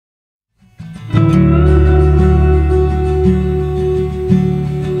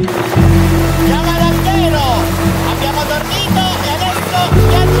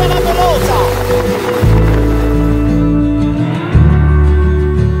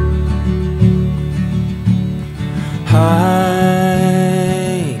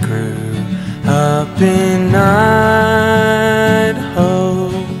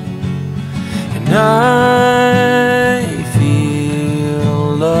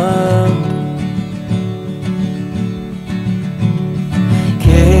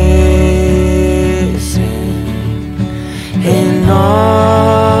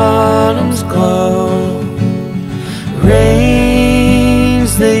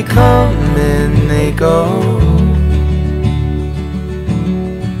they come and they go.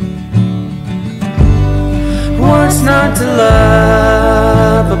 What's not to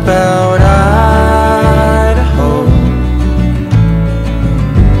love about Idaho?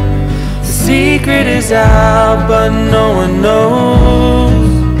 The secret is out, but no one knows.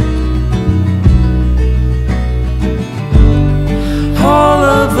 All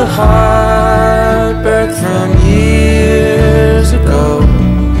of the heart birthed from years ago.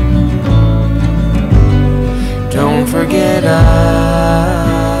 Don't forget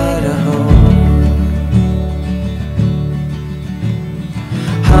Idaho.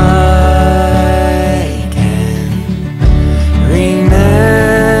 I can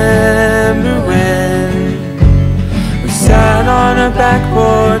remember when we sat on our back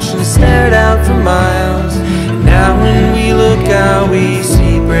porch and stared out for miles. And now when we look out, we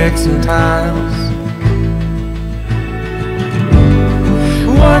see bricks and tiles.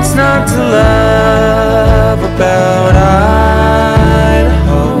 What's not to love about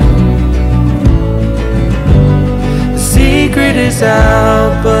Idaho? The secret is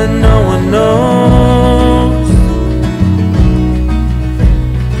out, but no one knows.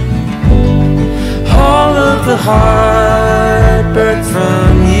 All of the heart birthed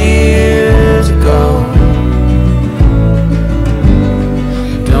from years ago.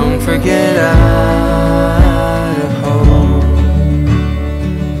 Don't forget Idaho.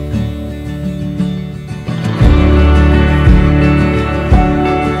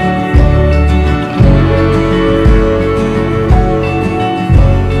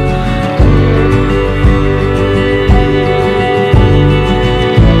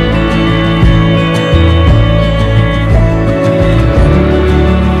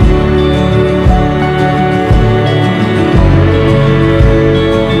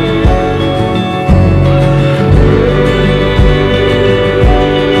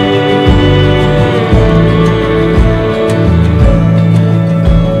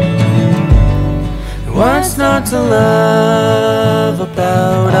 What's not to love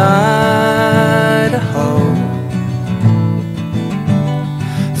about Idaho?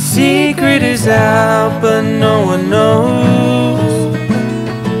 The secret is out, but no one knows.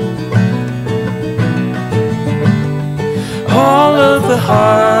 All of the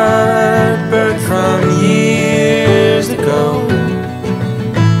heart birthed from years ago.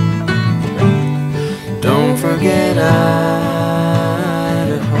 Don't forget Idaho.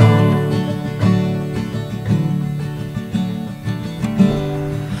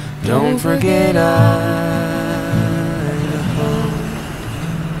 Don't forget Idaho.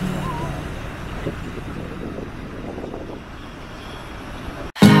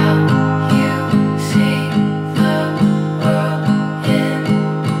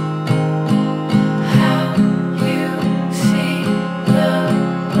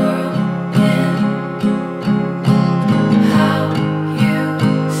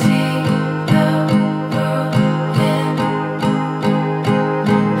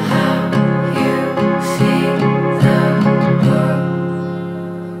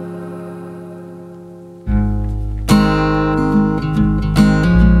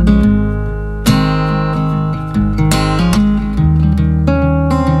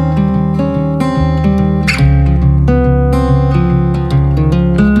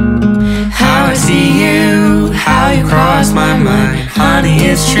 My mind, honey,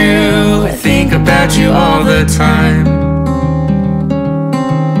 it's true. I think about you all the time.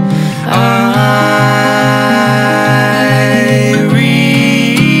 I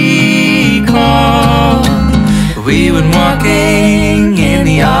recall we went walking in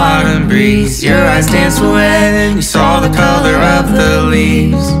the autumn breeze. Your eyes danced when you saw the color of the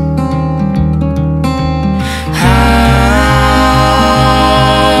leaves. How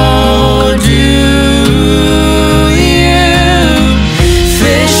do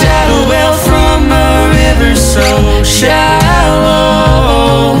so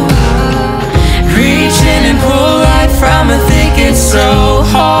shallow, reach in and pull light from a thicket so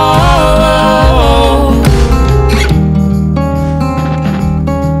hollow.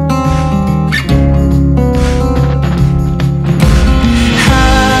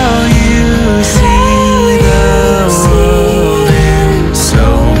 How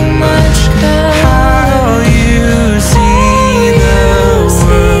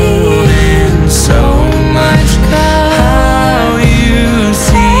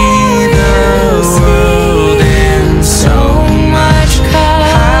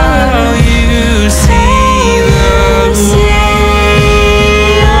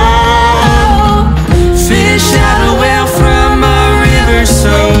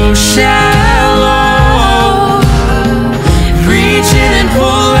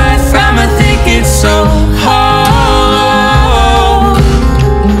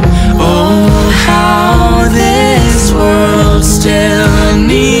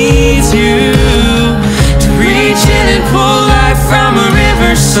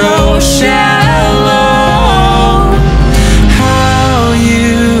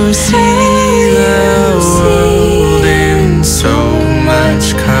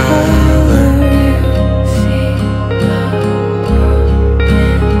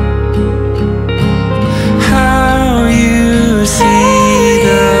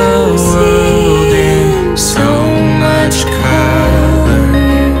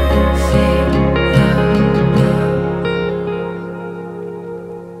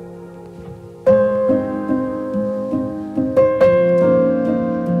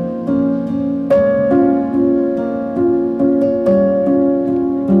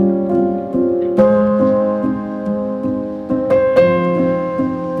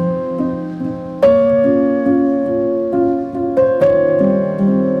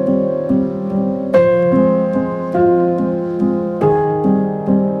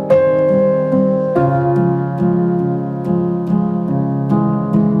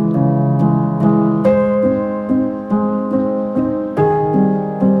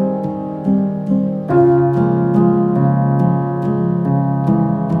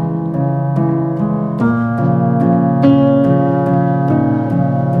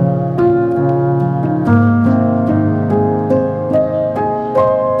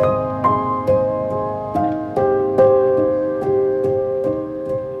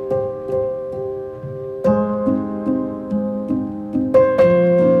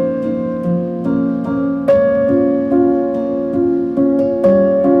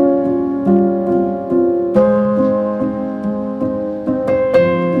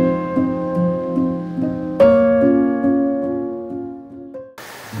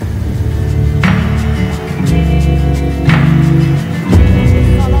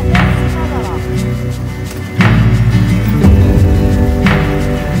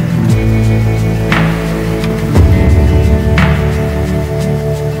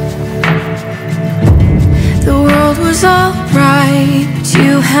was alright, but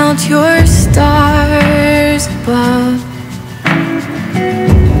you held your stars above,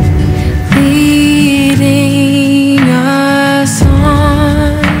 leading us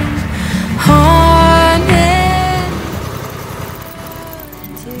on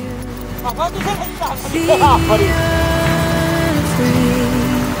into the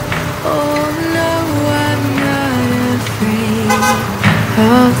unafraid. Oh no, I'm not afraid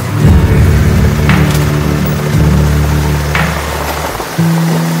of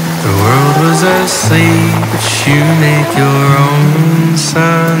the world was asleep, but you make your own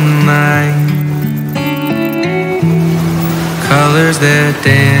sunlight. Colors that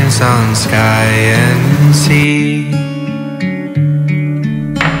dance on sky and sea.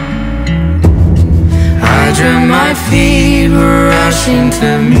 I dreamt my feet were rushing to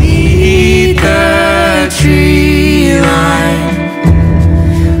meet the tree line,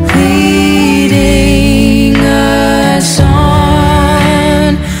 leading us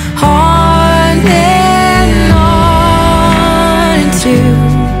on and on into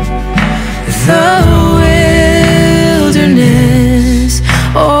the wilderness.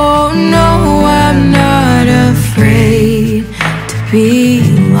 Oh no, I'm not afraid to be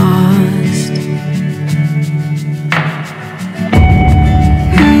lost.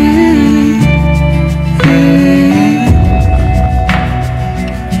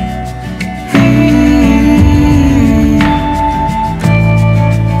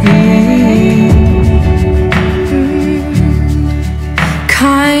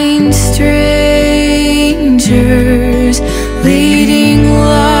 Kind strangers leading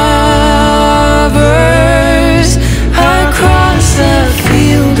lovers across the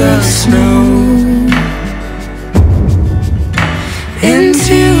field of snow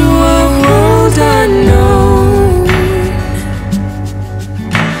into a world unknown.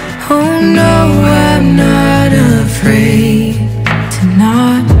 Oh no, I'm not afraid to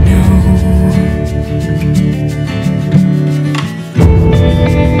not know.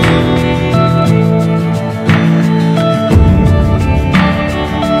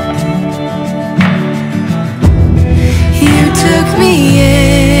 You took me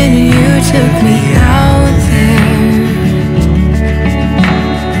in, you took me out there.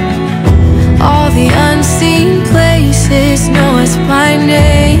 All the unseen places know us by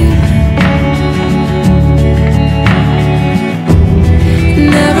name.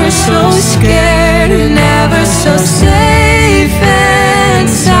 Never so scared, never so safe and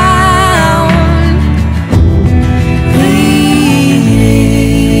sound,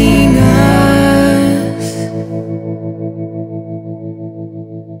 leading us.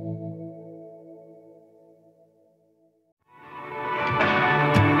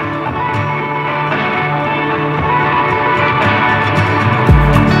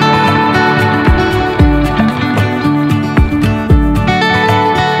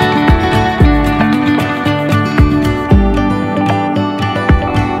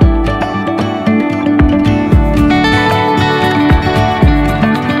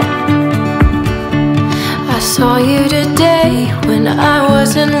 I saw you today when I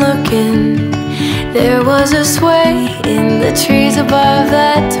wasn't looking. There was a sway in the trees above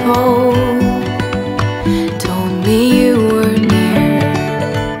that told